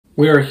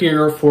We are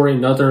here for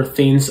another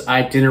Things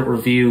I Didn't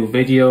Review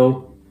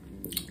video.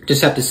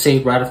 Just have to say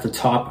right off the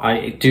top,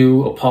 I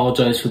do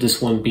apologize for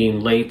this one being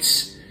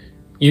late.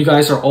 You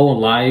guys are all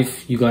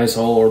alive. You guys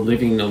all are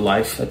living a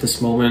life at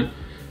this moment.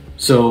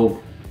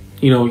 So,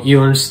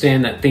 you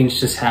understand that things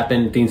just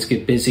happen. Things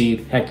get busy,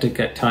 hectic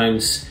at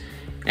times.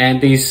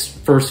 And these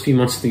first few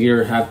months of the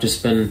year have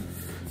just been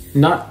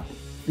not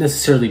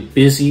necessarily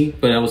busy,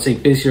 but I would say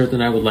busier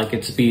than I would like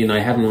it to be. And I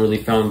haven't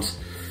really found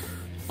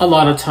a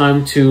lot of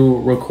time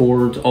to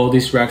record all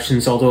these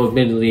reactions, although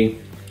admittedly,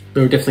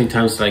 there were definitely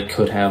times that I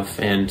could have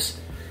and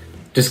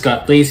just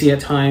got lazy at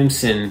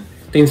times and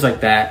things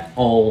like that.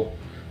 All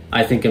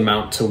I think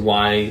amount to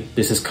why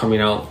this is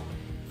coming out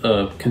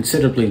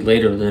considerably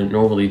later than it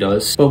normally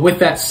does. But with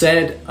that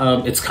said,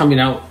 it's coming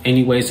out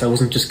anyways. I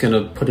wasn't just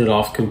gonna put it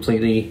off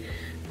completely.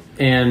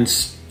 And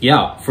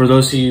yeah, for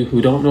those of you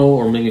who don't know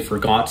or maybe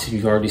forgot, if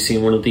you've already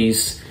seen one of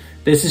these,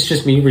 this is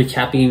just me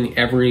recapping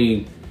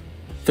every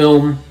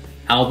film,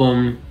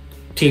 album,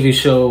 TV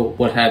show,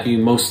 what have you,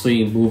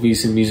 mostly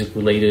movies and music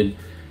related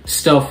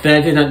stuff that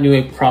I did not do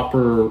a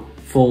proper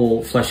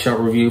full fleshed out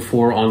review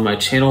for on my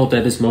channel.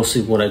 That is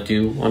mostly what I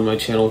do on my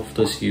channel, for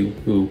those of you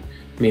who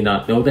may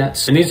not know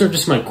that. And these are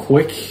just my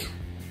quick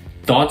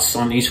thoughts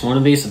on each one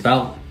of these,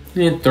 about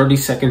 30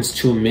 seconds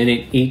to a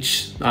minute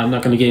each. I'm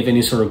not going to give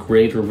any sort of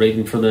grade or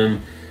rating for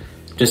them,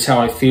 just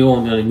how I feel,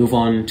 and then I move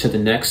on to the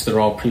next. They're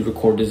all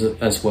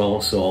pre-recorded as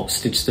well, so I'll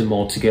stitch them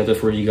all together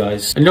for you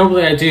guys. And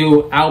normally I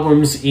do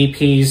albums,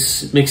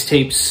 EPs,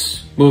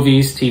 mixtapes,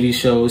 movies, TV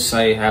shows.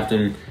 I have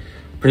them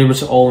pretty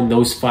much all in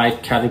those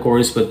 5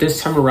 categories, but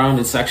this time around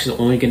it's actually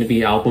only going to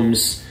be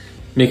albums,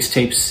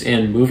 mixtapes,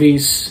 and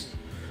movies.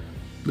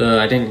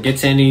 I didn't get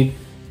to any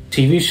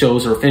TV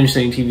shows or finish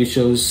any TV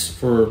shows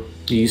for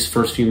these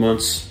first few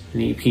months,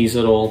 any EPs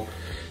at all.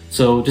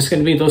 So just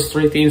going to be those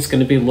 3 things, going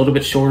to be a little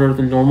bit shorter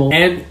than normal.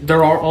 And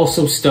there are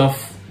also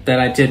stuff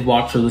that I did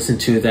watch or listen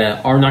to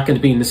that are not going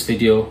to be in this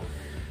video,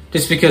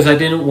 just because I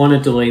didn't want to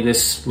delay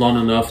this long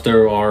enough.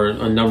 There are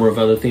a number of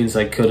other things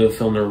I could have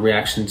filmed a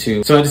reaction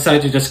to. So I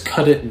decided to just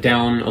cut it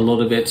down a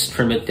little bit,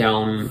 trim it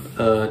down,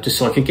 just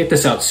so I could get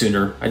this out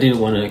sooner. I didn't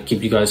want to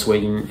keep you guys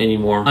waiting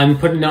anymore. I'm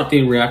putting out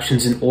the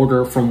reactions in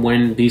order from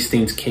when these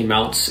things came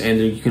out,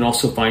 and you can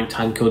also find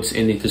time codes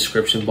in the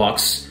description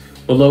box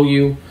below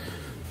you.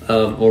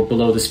 Or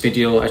below this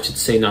video, I should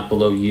say, not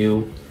below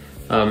you.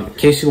 In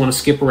case you want to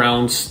skip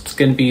around, it's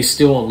going to be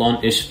still a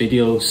long-ish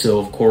video, so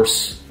of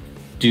course,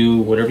 do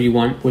whatever you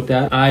want with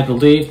that. I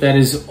believe that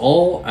is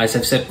all. As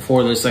I've said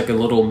before, there's like a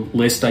little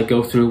list I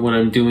go through when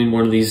I'm doing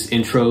one of these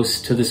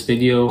intros to this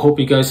video. Hope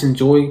you guys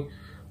enjoy.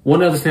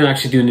 One other thing I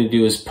actually do need to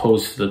do is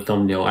pose for the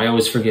thumbnail. I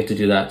always forget to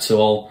do that,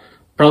 so I'll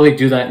probably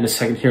do that in a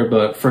second here,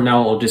 but for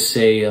now, I'll just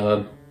say,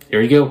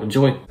 here you go,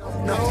 enjoy.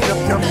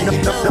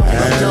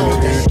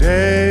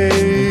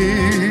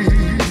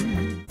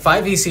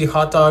 5 Easy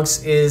Hot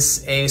Dogs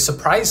is a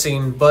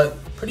surprising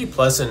but pretty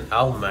pleasant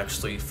album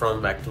actually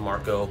from Mac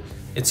DeMarco.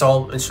 It's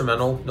all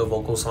instrumental, no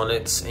vocals on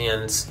it,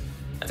 and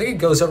I think it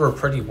goes over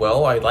pretty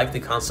well. I like the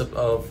concept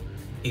of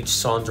each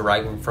song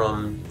deriving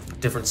from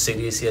different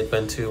cities he had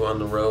been to on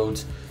the road.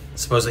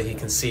 Supposedly he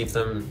conceived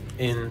them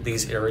in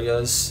these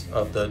areas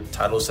of the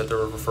titles that they're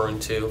referring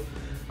to.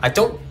 I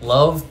don't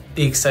love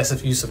the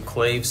excessive use of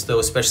claves though,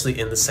 especially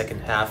in the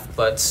second half,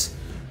 but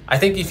I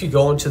think if you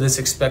go into this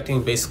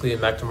expecting basically a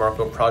Mac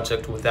DeMarco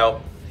project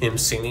without him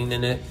singing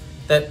in it,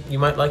 that you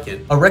might like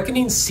it. A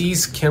Reckoning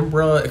sees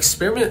Kimbra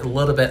experiment a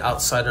little bit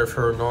outside of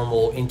her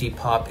normal indie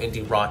pop,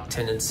 indie rock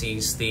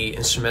tendencies. The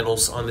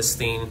instrumentals on this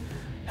thing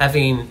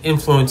having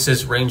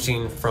influences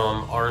ranging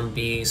from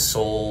R&B,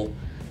 soul,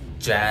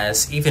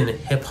 jazz, even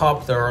hip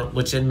hop. There are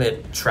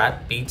legitimate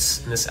trap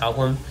beats in this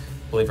album,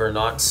 believe it or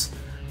not.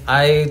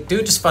 I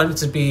do just find it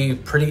to be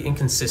pretty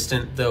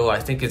inconsistent, though I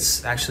think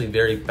it's actually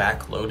very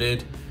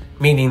backloaded,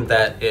 meaning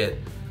that it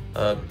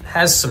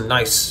has some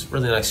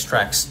really nice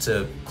tracks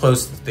to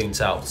close things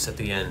out at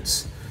the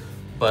end.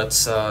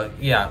 But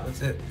yeah,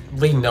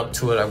 leading up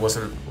to it, I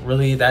wasn't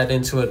really that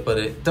into it, but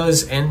it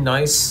does end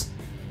nice.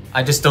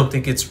 I just don't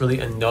think it's really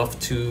enough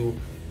to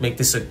make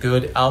this a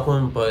good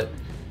album, but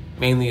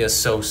mainly a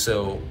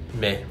so-so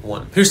meh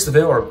one. Pierce the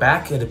Veil are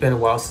back. It had been a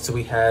while since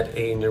we had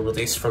a new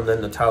release from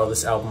them. The title of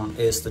this album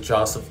is The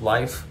Jaws of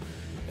Life,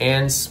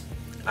 and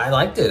I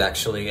liked it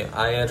actually.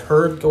 I had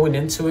heard going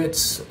into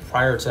it,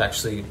 prior to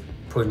actually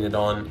putting it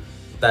on,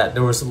 that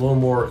there was a little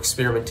more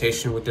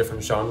experimentation with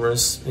different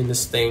genres in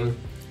this thing.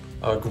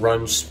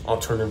 Grunge,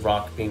 alternative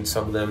rock being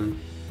some of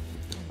them,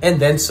 and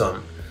then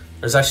some.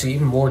 There's actually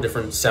even more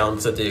different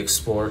sounds that they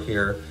explore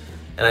here,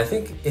 and I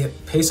think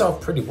it pays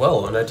off pretty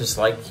well, and I just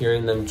like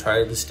hearing them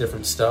try this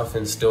different stuff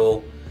and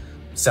still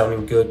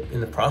sounding good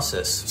in the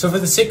process. So for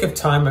the sake of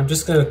time, I'm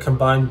just going to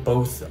combine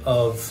both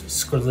of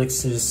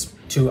Skrillex's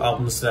 2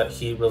 albums that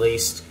he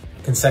released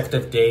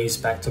consecutive days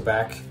back to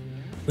back,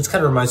 which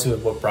kind of reminds me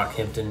of what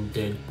Brockhampton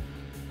did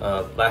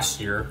last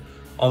year.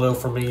 Although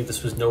for me,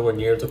 this was nowhere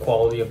near the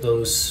quality of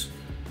those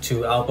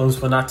 2 albums,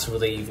 but not to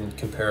really even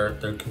compare.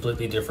 They're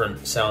completely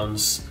different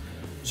sounds,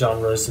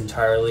 genres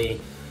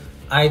entirely.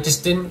 I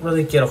just didn't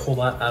really get a whole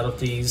lot out of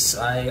these.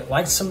 I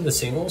liked some of the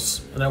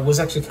singles, and I was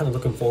actually kind of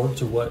looking forward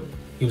to what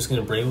he was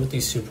going to bring with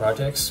these two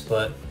projects,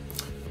 but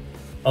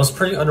I was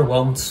pretty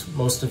underwhelmed.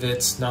 Most of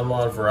it, not a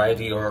lot of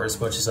variety or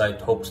as much as I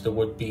hoped there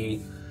would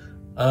be.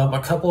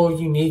 A couple of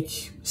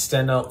unique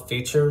standout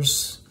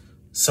features,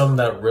 some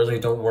that really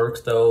don't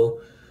work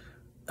though.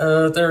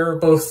 They're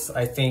both,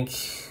 I think,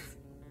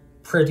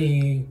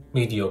 pretty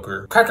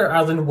mediocre. Cracker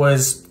Island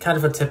was kind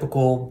of a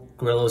typical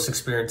Gorillaz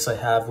experience I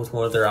have with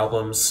one of their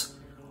albums.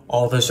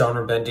 All the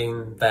genre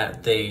bending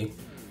that they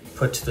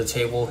put to the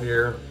table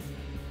here.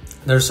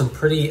 There's some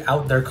pretty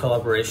out there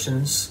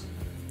collaborations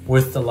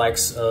with the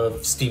likes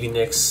of Stevie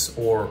Nicks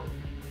or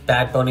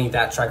Bad Bunny.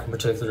 That track in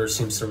particular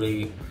seems to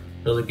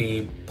really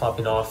be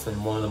popping off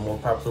and one of the more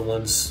popular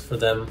ones for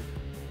them.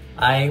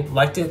 I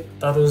liked it,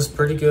 thought it was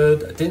pretty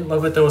good. I didn't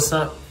love it though. It's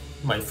not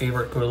my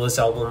favorite Gorillaz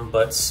album,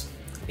 but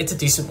it's a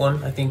decent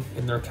one, I think,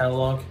 in their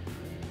catalog.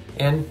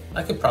 And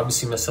I could probably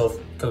see myself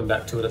coming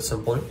back to it at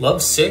some point.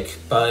 Love Sick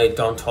by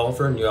Don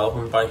Toliver, new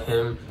album by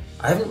him.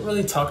 I haven't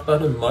really talked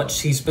about him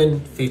much. He's been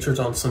featured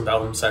on some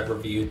albums I've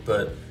reviewed,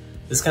 but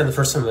this is kind of the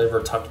first time I've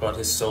ever talked about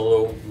his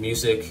solo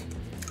music.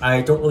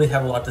 I don't really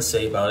have a lot to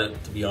say about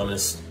it, to be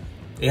honest.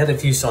 They had a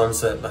few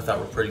songs that I thought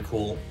were pretty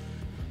cool.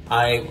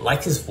 I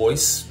like his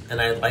voice, and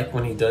I like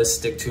when he does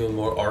stick to a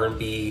more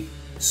R&B,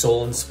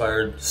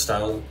 soul-inspired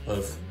style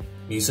of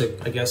music,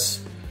 I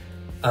guess.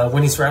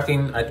 When he's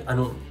rapping,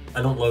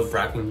 I don't love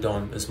rapping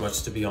Don as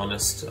much, to be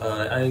honest.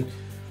 I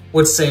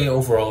would say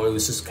overall it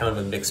was just kind of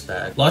a mixed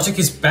bag. Logic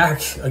is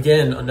back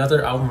again,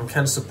 another album. I'm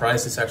kind of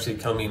surprised it's actually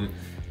coming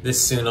this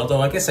soon,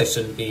 although I guess I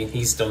shouldn't be.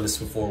 He's done this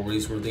before where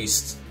he's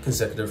released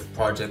consecutive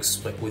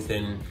projects like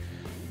within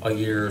a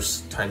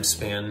year's time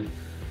span.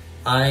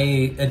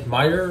 I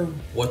admire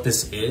what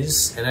this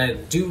is, and I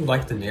do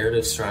like the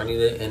narrative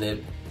surrounding it and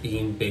it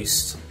being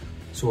based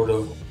sort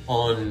of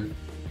on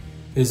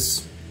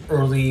his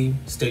early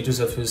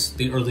stages of his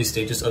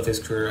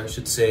career, I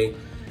should say.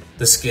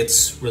 The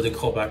skits really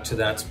call back to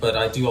that, but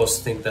I do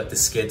also think that the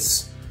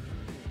skits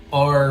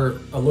are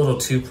a little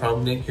too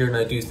prominent here, and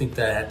I do think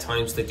that at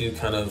times they do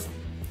kind of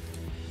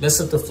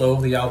mess up the flow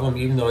of the album,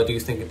 even though I do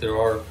think that there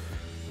are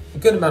a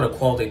good amount of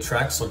quality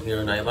tracks on here,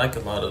 and I like a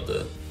lot of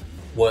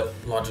what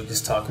Logic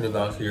is talking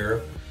about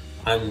here.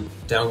 I'm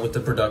down with the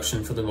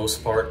production for the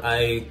most part.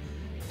 I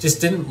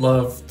just didn't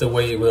love the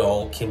way it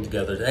all came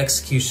together. The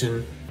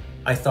execution,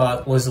 I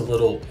thought, was a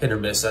little hit or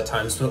miss at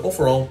times, but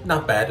overall,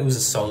 not bad. It was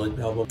a solid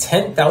album.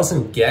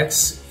 10,000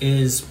 gecs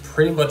is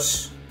pretty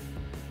much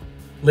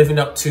living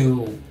up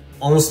to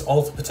almost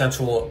all the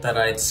potential that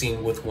I had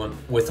seen with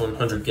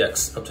 100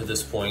 gecs up to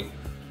this point.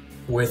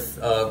 With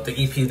the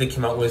EP they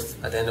came out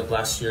with at the end of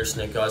last year,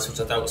 Snake Eyes, which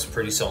I thought was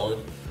pretty solid.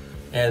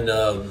 And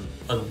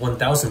on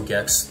 1000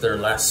 gecs, their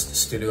last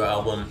studio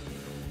album,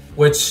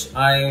 which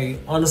I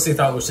honestly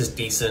thought was just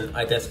decent.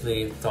 I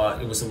definitely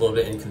thought it was a little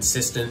bit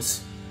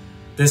inconsistent.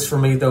 This for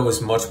me though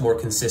is much more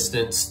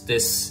consistent.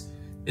 This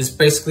is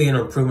basically an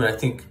improvement, I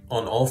think,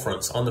 on all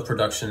fronts, on the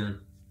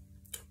production,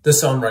 the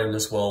songwriting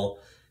as well,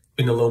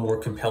 being a little more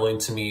compelling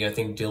to me. I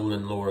think Dylan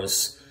and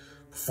Laura's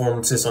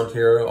performances on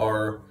here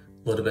are a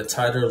little bit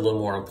tighter, a little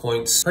more on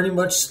points. Pretty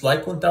much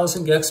like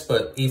 1000 gecs,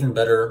 but even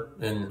better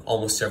in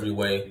almost every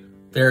way.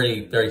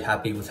 Very, very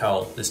happy with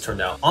how this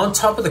turned out. On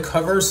top of the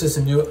covers is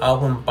a new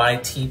album by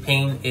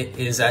T-Pain. It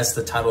is, as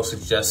the title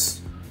suggests,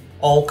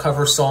 all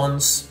cover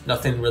songs,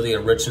 nothing really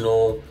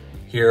original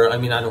here. I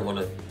mean, I don't want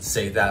to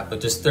say that,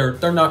 but just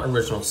they're not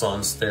original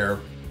songs. They're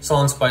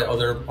songs by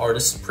other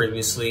artists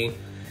previously.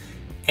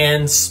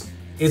 And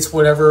it's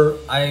whatever.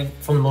 I,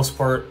 for the most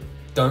part,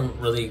 don't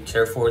really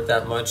care for it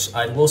that much.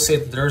 I will say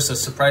that there's a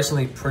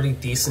surprisingly pretty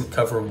decent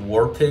cover of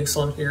War Pigs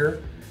on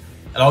here.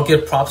 And I'll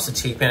give props to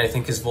T-Pain. I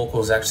think his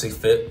vocals actually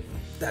fit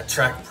that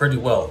track pretty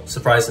well,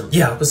 surprisingly.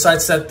 Yeah,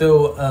 besides that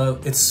though,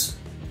 it's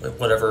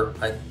whatever.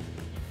 I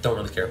don't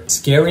really care.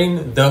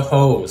 Scaring the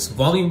Hoes,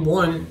 Volume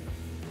 1.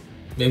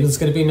 Maybe there's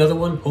gonna be another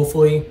one,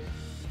 hopefully.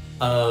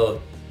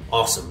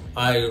 Awesome.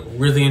 I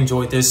really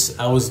enjoyed this.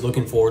 I was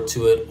looking forward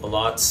to it a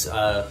lot.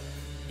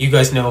 You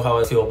guys know how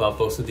I feel about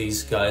both of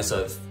these guys.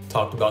 I've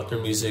talked about their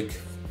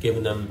music,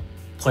 given them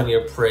plenty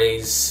of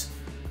praise.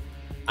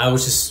 I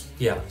was just,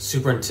 yeah,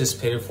 super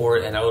anticipated for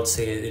it, and I would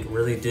say it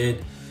really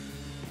did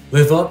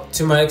live up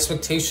to my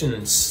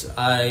expectations.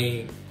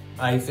 I've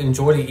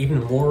enjoyed it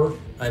even more.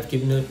 I've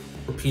given it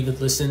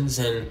repeated listens,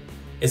 and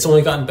it's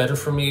only gotten better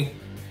for me.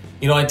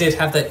 You know, I did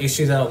have that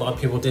issue that a lot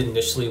of people did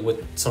initially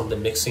with some of the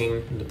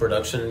mixing and the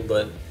production,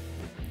 but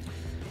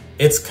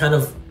it's kind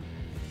of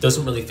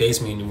doesn't really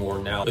faze me anymore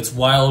now. It's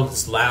wild,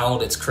 it's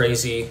loud, it's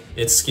crazy,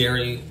 it's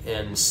scary,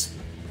 and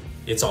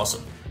it's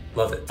awesome.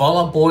 Love it. Fall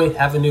Out Boy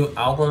have a new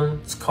album.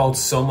 It's called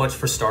So Much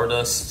for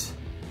Stardust.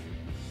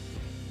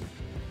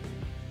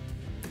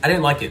 I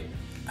didn't like it.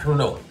 I don't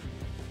know.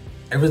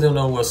 I really don't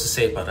know what else to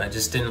say about it. I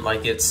just didn't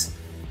like it.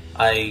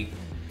 I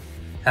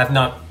have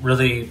not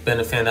really been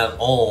a fan at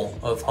all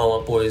of Fall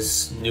Out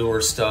Boy's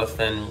newer stuff,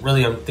 and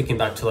really I'm thinking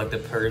back to like the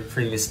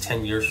previous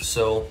 10 years or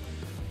so.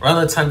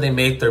 Around the time they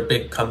made their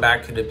big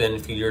comeback, it had been a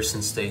few years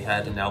since they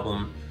had an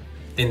album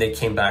Then they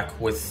came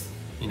back with,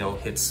 you know,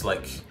 hits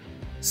like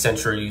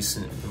Centuries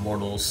and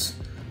Immortals.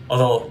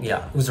 Although,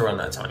 yeah, it was around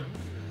that time.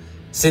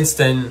 Since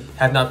then,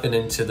 have not been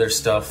into their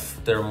stuff.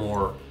 They're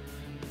more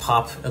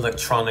pop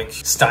electronic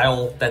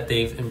style that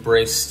they've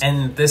embraced.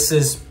 And this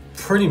is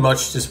pretty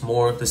much just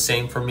more of the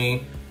same for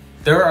me.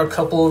 There are a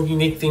couple of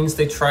unique things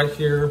they tried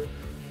here,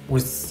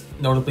 with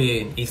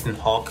notably an Ethan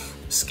Hawke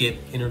skit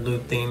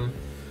interlude theme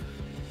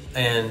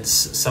and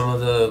some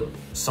of the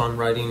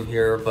songwriting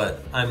here,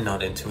 but I'm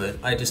not into it.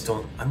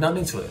 I'm not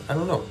into it. I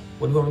don't know.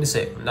 What do you want me to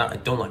say? I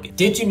don't like it.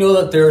 Did you know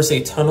that there is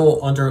a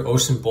tunnel under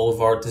Ocean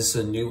Boulevard? This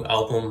is a new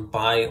album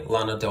by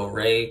Lana Del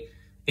Rey.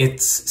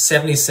 It's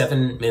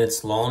 77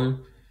 minutes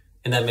long,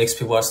 and that makes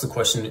people ask the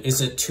question,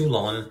 is it too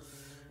long?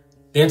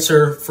 The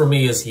answer for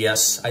me is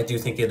yes. I do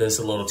think it is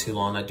a little too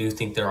long. I do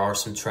think there are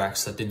some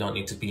tracks that did not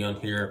need to be on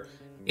here.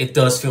 It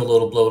does feel a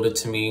little bloated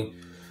to me.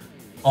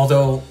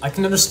 Although I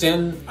can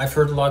understand, I've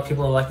heard a lot of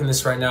people are liking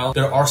this right now.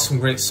 There are some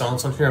great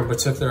songs on here. In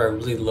particular, I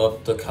really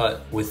love the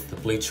cut with the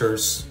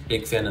Bleachers.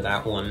 Big fan of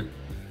that one.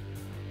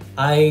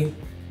 I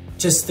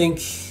just think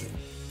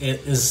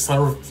it is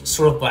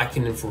sort of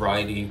lacking in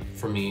variety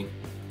for me.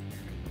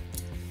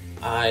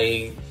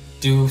 I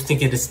do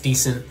think it is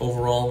decent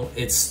overall.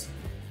 It's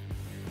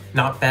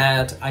not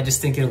bad. I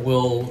just think it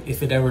will,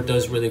 if it ever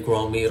does really grow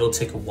on me, it'll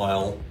take a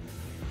while.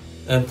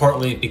 And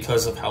partly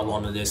because of how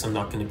long it is, I'm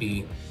not going to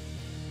be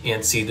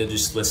antsy to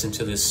just listen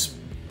to this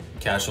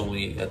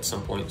casually at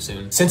some point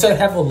soon. Since I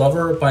Have a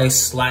Lover by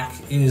Slack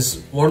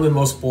is one of the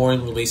most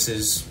boring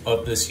releases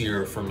of this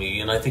year for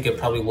me, and I think it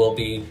probably will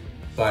be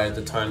by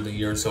the time the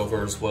year's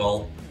over as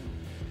well.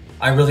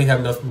 I really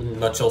have nothing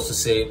much else to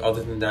say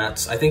other than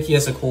that. I think he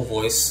has a cool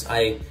voice.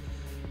 I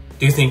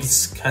do think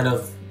it's kind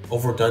of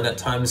overdone at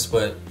times,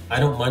 but I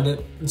don't mind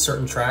it in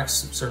certain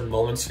tracks, certain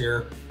moments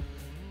here.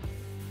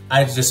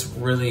 I just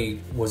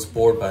really was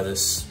bored by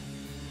this.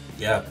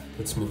 Yeah,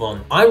 let's move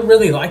on. I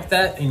really like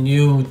that a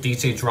new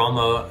DJ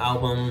Drama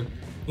album.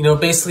 You know,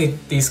 basically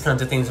these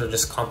kinds of things are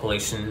just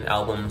compilation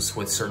albums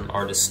with certain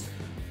artists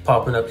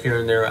popping up here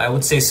and there. I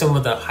would say some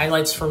of the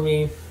highlights for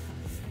me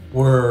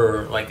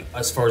were, like,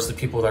 as far as the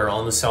people that are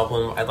on this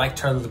album, I like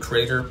Tyler the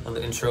Creator on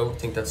the intro. I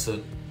think that's a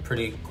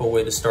pretty cool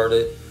way to start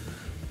it.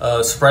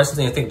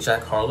 Surprisingly, I think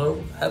Jack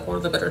Harlow had one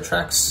of the better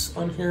tracks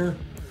on here.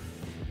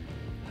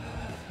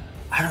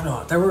 I don't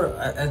know, there were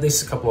at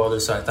least a couple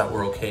others I thought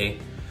were okay.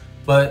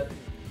 But,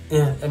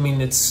 yeah, I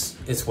mean, it's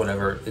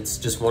whatever. It's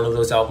just one of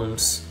those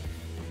albums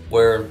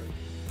where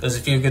there's a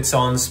few good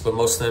songs, but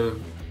most of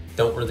them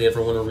don't really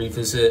ever want to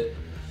revisit.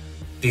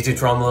 DJ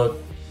Drama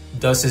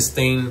does his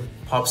thing,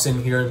 pops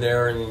in here and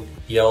there and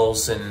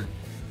yells, and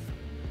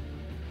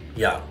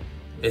yeah,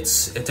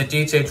 it's a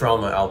DJ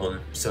Drama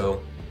album,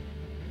 so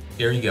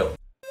here you go.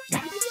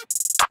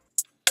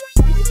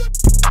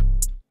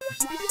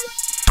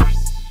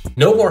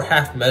 No More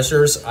Half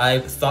Measures. I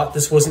thought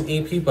this was an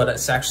EP, but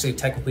it's actually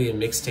technically a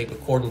mixtape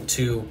according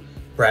to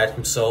Brad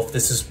himself.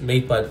 This is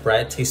made by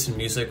Brad Taste in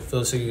Music. For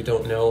those of you who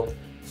don't know,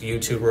 he's a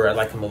YouTuber. I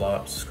like him a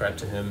lot. Subscribe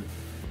to him.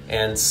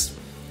 And,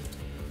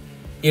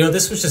 you know,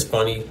 this was just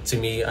funny to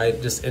me. I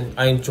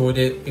enjoyed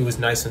it. It was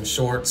nice and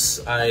short.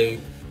 I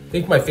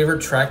think my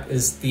favorite track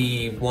is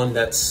the one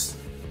that's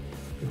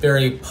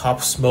very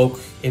Pop Smoke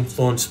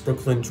influenced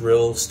Brooklyn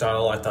drill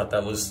style. I thought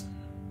that was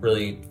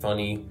really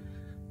funny.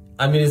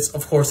 I mean,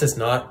 of course it's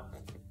not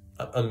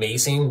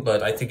amazing,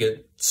 but I think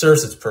it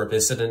serves its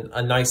purpose and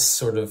a nice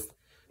sort of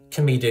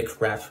comedic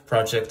rap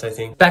project, I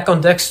think. Back on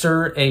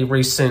Dexter, a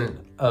recent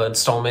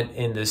installment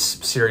in this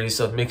series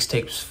of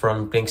mixtapes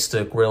from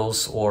Gangsta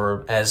Grills,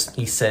 or as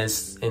he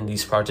says in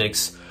these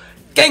projects,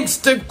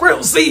 Gangsta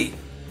Grillsy!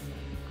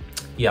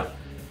 Yeah,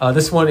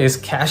 this one is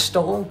Cash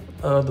Doll,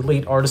 the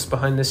lead artist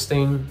behind this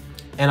thing,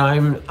 and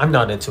I'm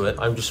not into it.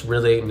 I'm just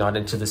really not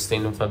into this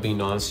thing, if I'm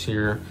being honest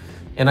here.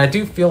 And I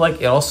do feel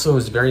like it also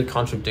is very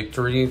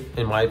contradictory,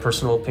 in my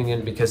personal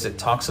opinion, because it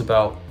talks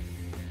about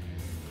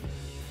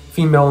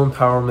female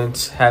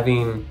empowerment,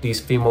 having these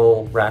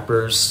female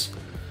rappers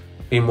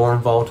be more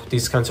involved with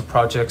these kinds of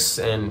projects,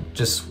 and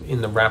just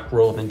in the rap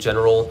world in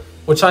general,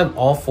 which I'm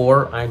all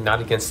for. I'm not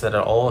against that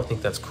at all. I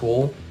think that's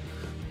cool.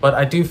 But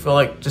I do feel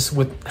like just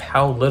with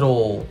how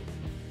little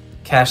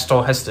Cash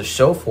Doll has to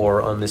show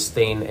for on this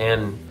thing,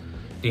 and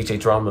DJ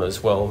Drama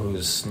as well,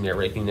 who's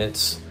narrating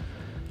it,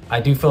 I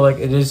do feel like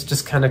it is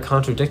just kind of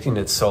contradicting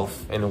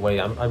itself in a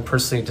way. I'm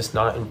personally just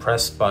not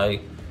impressed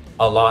by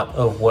a lot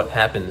of what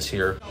happens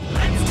here.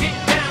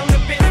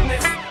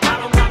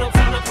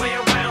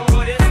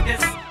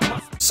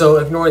 So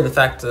ignoring the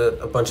fact that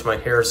a bunch of my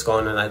hair is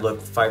gone and I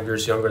look 5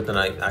 years younger than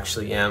I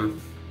actually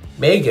am,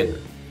 Megan,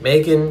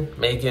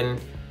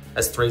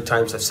 as 3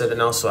 times I've said it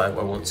now, so I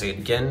won't say it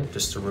again,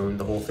 just to ruin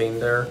the whole thing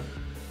there.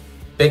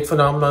 Big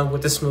phenomenon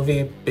with this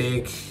movie,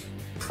 big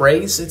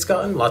praise it's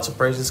gotten, lots of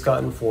praise it's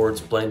gotten for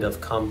its blend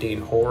of comedy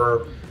and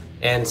horror,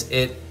 and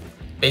it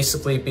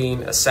basically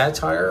being a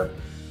satire.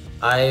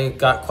 I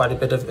got quite a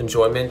bit of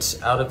enjoyment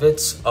out of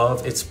it,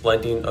 of its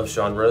blending of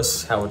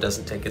genres, how it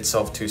doesn't take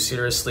itself too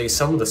seriously.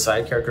 Some of the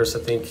side characters I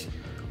think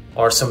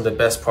are some of the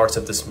best parts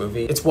of this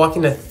movie. It's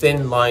walking a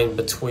thin line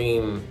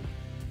between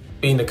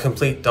being a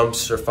complete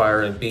dumpster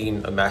fire and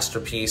being a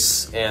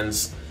masterpiece. And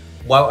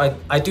while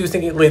I do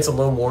think it leans a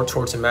little more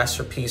towards a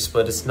masterpiece,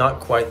 but it's not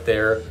quite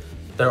there.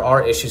 There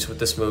are issues with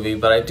this movie,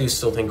 but I do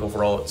still think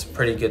overall it's a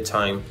pretty good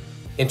time.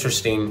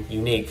 Interesting,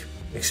 unique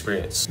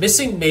experience.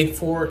 Missing made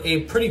for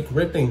a pretty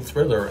gripping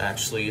thriller,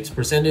 actually. It's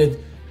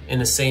presented in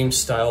the same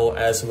style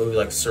as a movie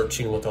like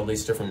Searching, with all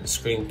these different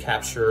screen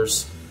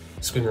captures,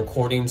 screen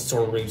recordings.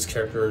 Storm Reeve's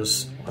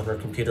characters on her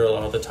computer a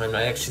lot of the time.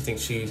 I actually think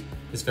she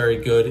is very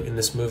good in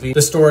this movie.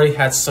 The story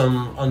had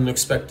some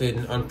unexpected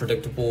and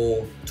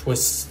unpredictable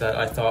twists that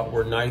I thought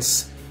were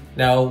nice.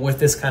 Now, with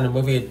this kind of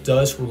movie, it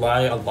does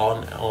rely a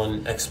lot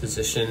on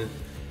exposition.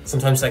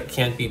 Sometimes that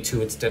can be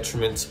to its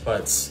detriment,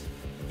 but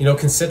you know,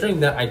 considering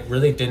that I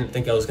really didn't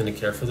think I was going to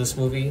care for this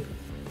movie,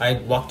 I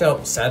walked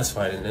out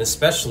satisfied, and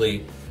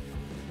especially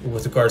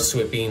with regards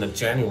to it being a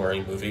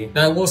January movie.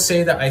 Now, I will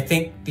say that I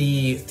think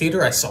the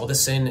theater I saw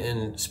this in,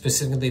 and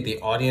specifically the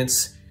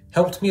audience,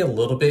 helped me a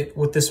little bit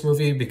with this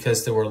movie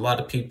because there were a lot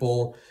of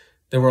people,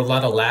 there were a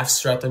lot of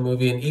laughs throughout the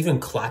movie, and even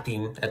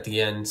clapping at the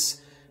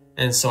ends.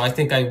 And so I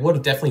think I would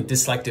have definitely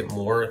disliked it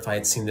more if I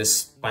had seen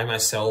this by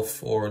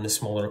myself or in a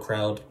smaller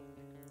crowd.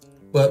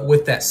 But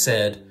with that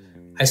said,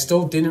 I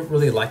still didn't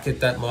really like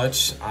it that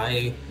much.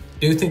 I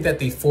do think that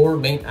the 4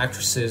 main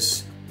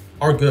actresses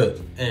are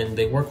good and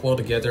they work well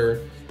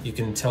together. You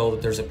can tell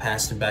that there's a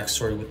past and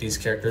backstory with these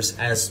characters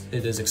as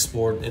it is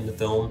explored in the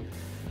film.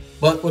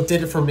 But what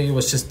did it for me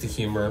was just the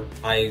humor.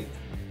 I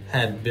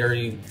had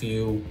very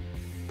few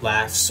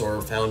laughs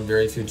or found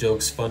very few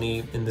jokes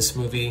funny in this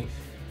movie.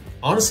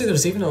 Honestly,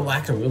 there's even a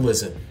lack of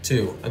realism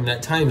too. I mean,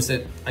 at times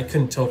that I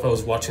couldn't tell if I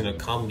was watching a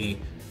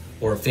comedy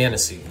or a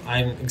fantasy.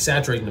 I'm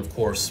exaggerating, of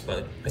course,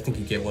 but I think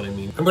you get what I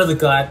mean. I'm really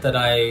glad that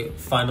I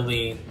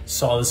finally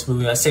saw this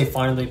movie. I say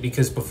finally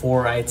because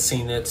before I had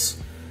seen it,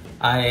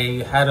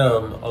 I had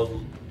a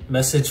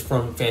message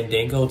from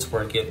Fandango. It's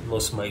where I get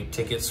most of my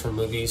tickets for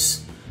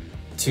movies,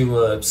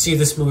 to see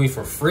this movie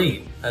for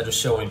free at a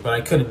showing, but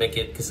I couldn't make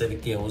it because I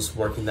think I was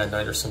working that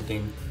night or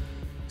something.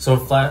 So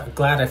I'm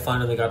glad I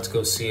finally got to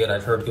go see it.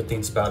 I'd heard good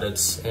things about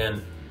it,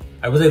 and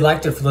I really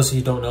liked it. For those of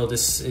you who don't know,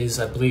 this is,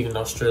 I believe, an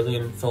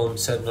Australian film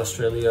set in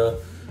Australia,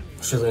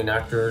 Australian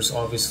actors,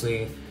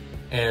 obviously,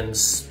 and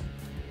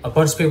a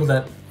bunch of people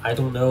that I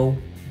don't know,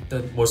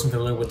 that wasn't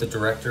familiar with the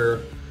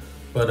director.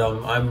 But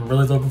I'm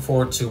really looking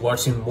forward to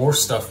watching more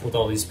stuff with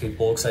all these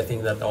people because I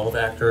think that all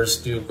the actors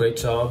do a great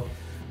job.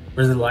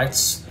 Really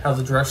liked how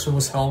the direction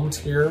was helmed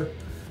here.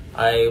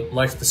 I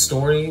liked the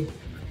story.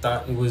 I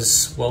thought it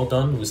was well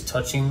done. It was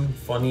touching,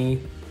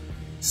 funny,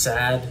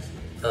 sad.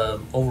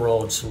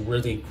 Overall, it's a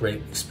really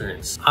great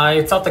experience.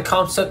 I thought the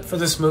concept for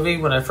this movie,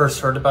 when I first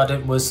heard about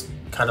it, was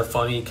kind of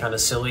funny, kind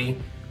of silly.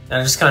 And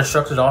I just kind of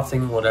shrugged it off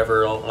thinking,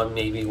 whatever,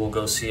 maybe we'll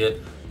go see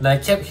it. And I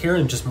kept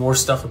hearing just more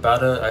stuff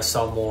about it. I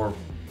saw more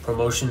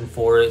promotion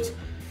for it.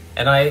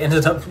 And I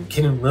ended up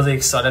getting really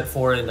excited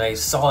for it, and I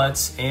saw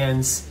it.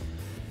 And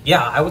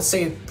yeah, I would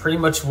say it pretty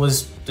much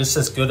was just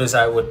as good as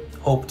I would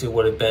hoped it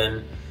would have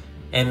been.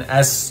 And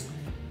as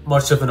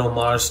much of an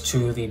homage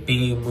to the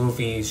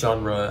B-movie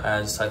genre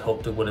as I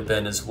hoped it would have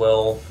been as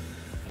well.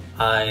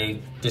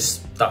 I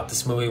just thought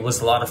this movie was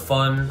a lot of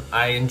fun.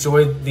 I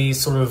enjoyed the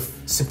sort of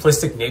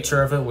simplistic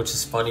nature of it, which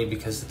is funny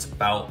because it's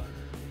about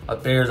a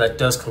bear that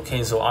does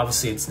cocaine, so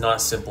obviously it's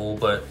not simple,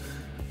 but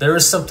there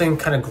is something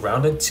kind of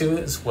grounded to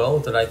it as well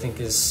that I think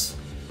is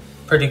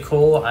pretty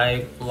cool.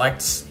 I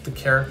liked the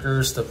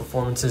characters, the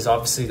performances.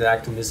 Obviously the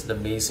acting isn't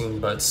amazing,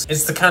 but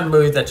it's the kind of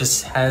movie that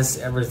just has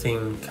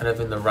everything kind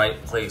of in the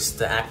right place.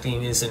 The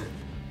acting isn't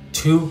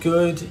too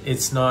good.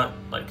 It's not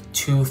like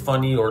too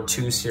funny or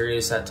too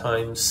serious at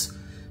times.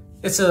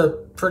 It's a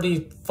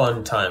pretty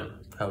fun time,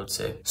 I would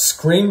say.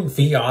 Scream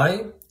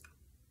VI?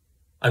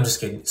 I'm just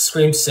kidding.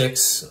 Scream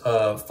 6,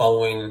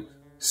 following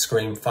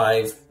Scream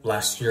 5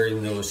 last year,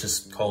 even though it was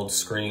just called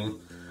Scream.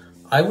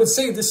 I would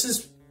say this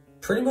is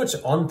pretty much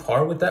on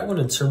par with that one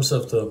in terms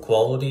of the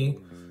quality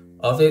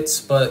of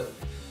it, but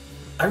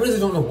I really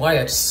don't know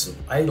why.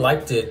 I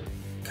liked it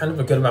kind of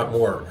a good amount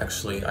more,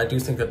 actually. I do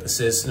think that this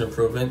is an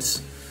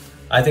improvement.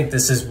 I think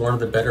this is one of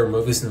the better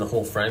movies in the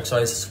whole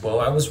franchise as well.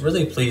 I was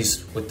really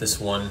pleased with this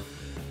one.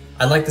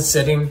 I like the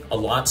setting a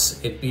lot,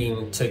 it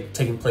being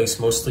taking place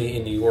mostly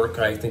in New York.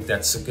 I think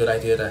that's a good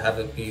idea to have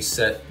it be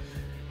set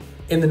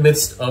in the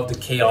midst of the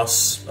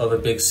chaos of a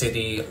big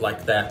city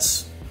like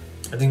that.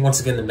 I think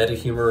once again the meta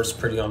humor is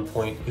pretty on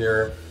point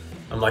here.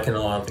 I'm liking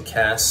a lot of the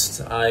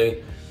cast. I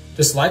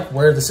just like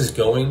where this is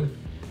going.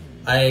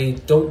 I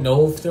don't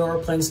know if there are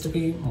plans to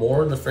be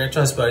more in the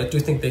franchise, but I do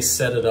think they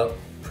set it up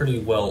pretty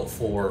well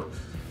for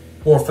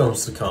more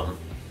films to come.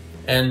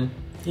 And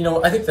you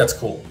know, I think that's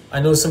cool. I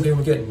know some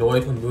people get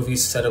annoyed when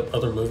movies set up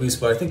other movies,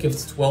 but I think if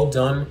it's well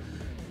done,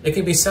 it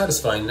can be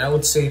satisfying. And I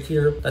would say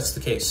here, that's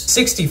the case.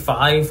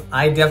 65,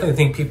 I definitely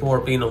think people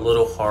are being a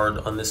little hard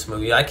on this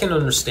movie. I can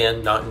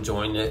understand not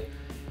enjoying it.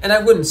 And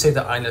I wouldn't say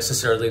that I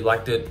necessarily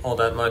liked it all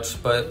that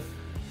much, but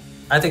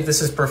I think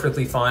this is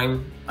perfectly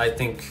fine. I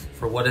think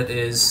for what it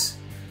is,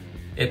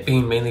 it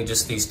being mainly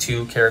just these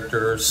two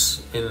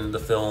characters in the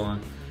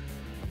film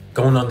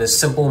going on this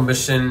simple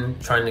mission,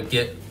 trying to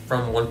get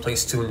from one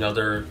place to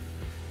another.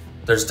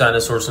 There's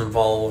dinosaurs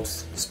involved,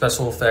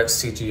 special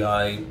effects,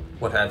 CGI,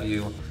 what have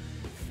you.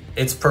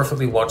 It's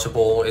perfectly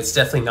watchable. It's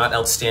definitely not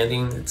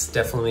outstanding. It's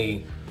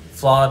definitely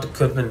flawed,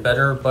 could have been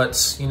better,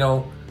 but you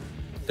know,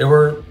 there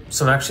were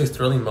some actually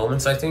thrilling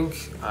moments, I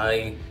think.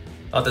 I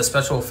thought the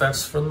special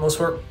effects, for the most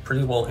part,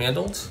 pretty well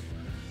handled.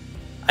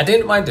 I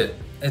didn't mind it.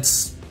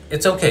 It's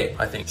okay,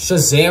 I think.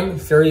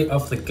 Shazam! Fury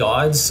of the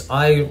Gods.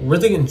 I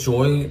really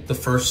enjoy the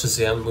first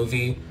Shazam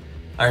movie.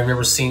 I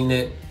remember seeing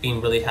it,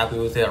 being really happy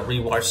with it. I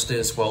rewatched it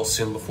as well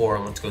soon before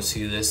I went to go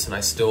see this, and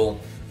I still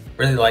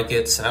really like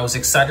it. And I was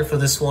excited for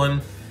this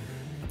one,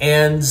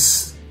 and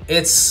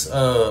it's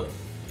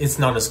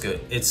not as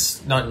good.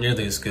 It's not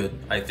nearly as good,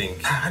 I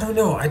think. I don't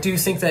know. I do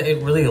think that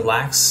it really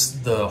lacks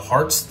the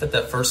heart that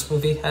that first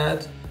movie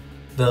had.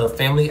 The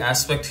family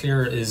aspect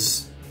here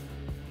is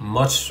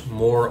much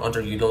more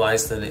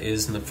underutilized than it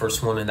is in the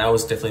first one, and that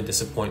was definitely a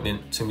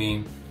disappointment to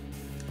me.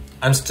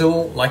 I'm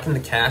still liking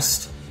the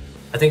cast.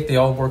 I think they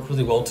all work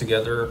really well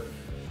together.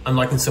 I'm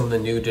liking some of the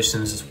new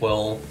additions as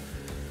well.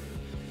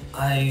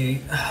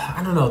 I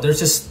don't know.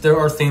 There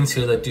are things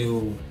here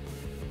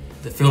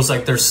that feels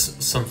like there's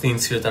some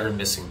things here that are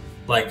missing,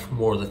 like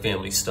more of the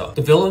family stuff.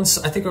 The villains,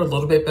 I think, are a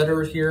little bit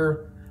better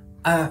here.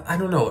 I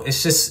don't know.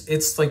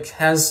 It's like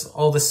has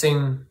all the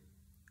same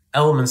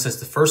elements as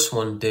the first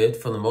one did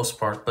for the most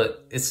part,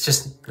 but it's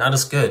just not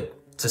as good.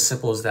 It's as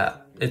simple as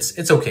that.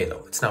 It's okay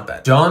though. It's not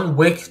bad. John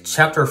Wick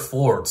Chapter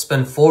 4. It's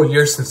been 4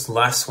 years since the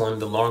last one,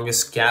 the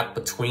longest gap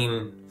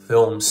between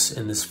films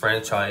in this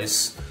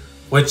franchise,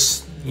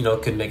 which, you know,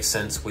 could make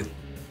sense with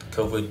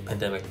COVID,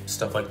 pandemic,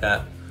 stuff like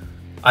that.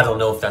 I don't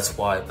know if that's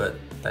why, but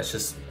that's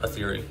just a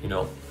theory, you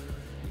know.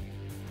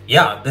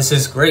 Yeah, this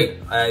is great.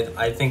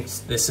 I think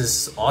this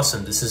is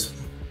awesome.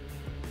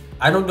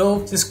 I don't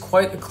know if this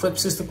quite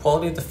eclipses the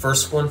quality of the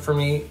first one for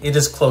me. It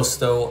is close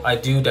though. I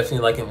do definitely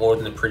like it more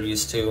than the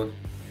previous two.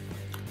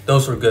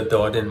 Those were good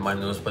though, I didn't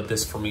mind those, but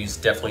this for me is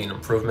definitely an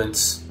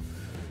improvement.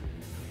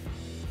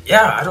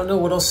 Yeah, I don't know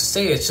what else to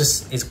say.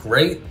 It's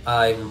great.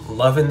 I'm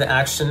loving the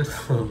action.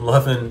 I'm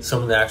loving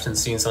some of the action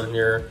scenes on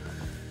here.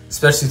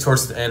 Especially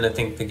towards the end, I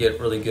think they get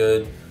really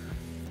good.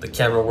 The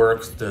camera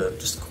work, just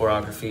the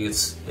choreography,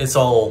 it's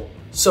all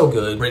so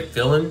good. Great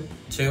villain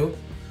too.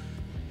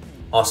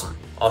 Awesome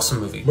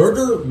movie.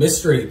 Murder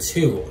Mystery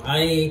 2.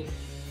 I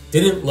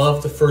didn't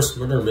love the first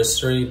Murder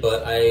Mystery,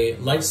 but I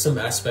liked some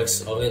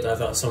aspects of it. I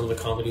thought some of the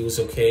comedy was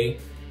okay.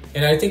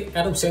 And I think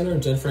Adam Sandler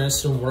and Jennifer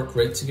Aniston work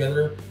great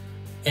together.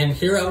 And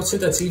here I would say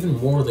that's even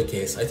more the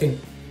case. I think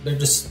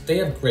they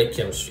have great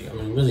chemistry. I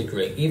mean, really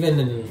great. Even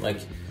in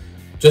like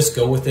Just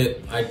Go With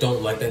It, I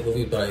don't like that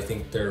movie, but I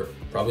think they're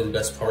probably the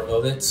best part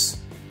of it.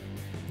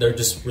 They're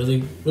just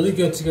really, really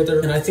good together.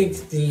 And I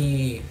think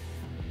the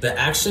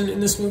action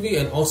in this movie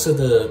and also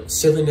the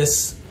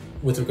silliness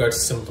with regards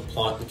to some of the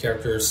plot and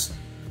characters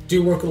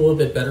do work a little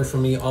bit better for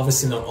me.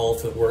 Obviously not all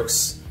of it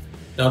works.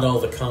 Not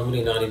all of the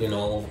comedy, not even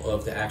all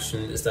of the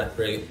action is that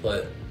great,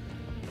 but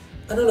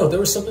I don't know, there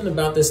was something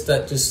about this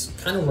that just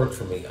kind of worked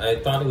for me. I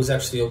thought it was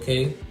actually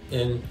okay,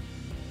 and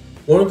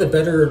one of the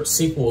better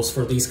sequels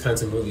for these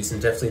kinds of movies,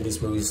 and definitely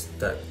these movies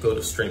that go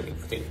to streaming.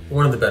 I think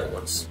one of the better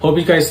ones. Hope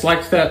you guys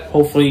liked that.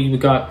 Hopefully you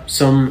got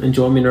some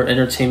enjoyment or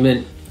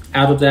entertainment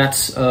out of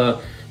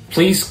that.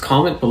 Please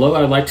comment below.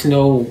 I'd like to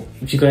know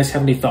if you guys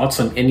have any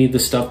thoughts on any of the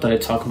stuff that I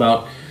talk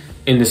about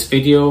in this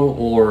video,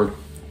 or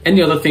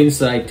any other things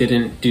that I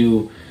didn't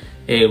do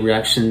a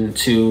reaction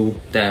to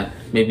that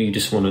maybe you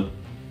just want to,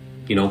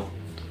 you know,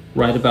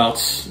 write about,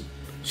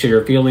 share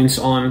your feelings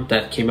on,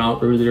 that came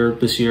out earlier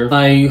this year.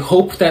 I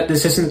hope that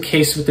this isn't the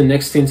case with the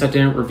next things I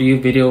didn't review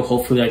video.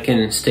 Hopefully I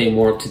can stay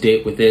more up to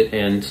date with it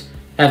and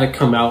have it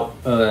come out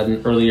at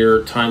an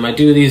earlier time. I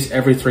do these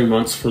every 3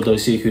 months for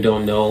those of you who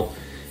don't know.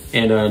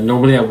 And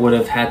normally I would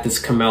have had this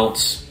come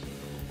out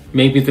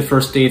maybe the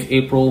first day of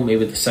April,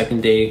 maybe the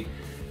second day,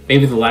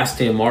 maybe the last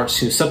day of March,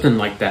 something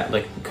like that,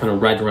 like kind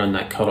of right around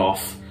that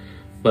cutoff.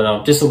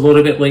 But just a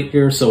little bit late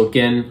here, so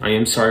again, I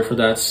am sorry for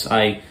that.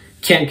 I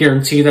can't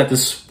guarantee that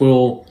this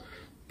will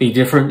be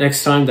different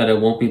next time, that I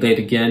won't be late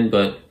again,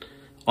 but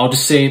I'll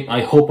just say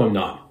I hope I'm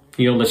not.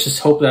 You know, let's just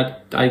hope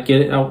that I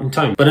get it out in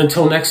time. But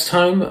until next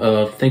time,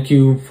 thank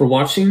you for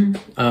watching.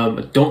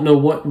 I don't know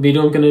what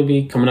video I'm going to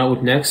be coming out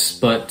with next,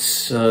 but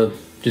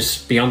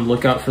just be on the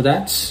lookout for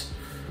that.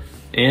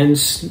 And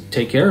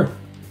take care.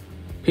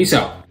 Peace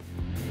out.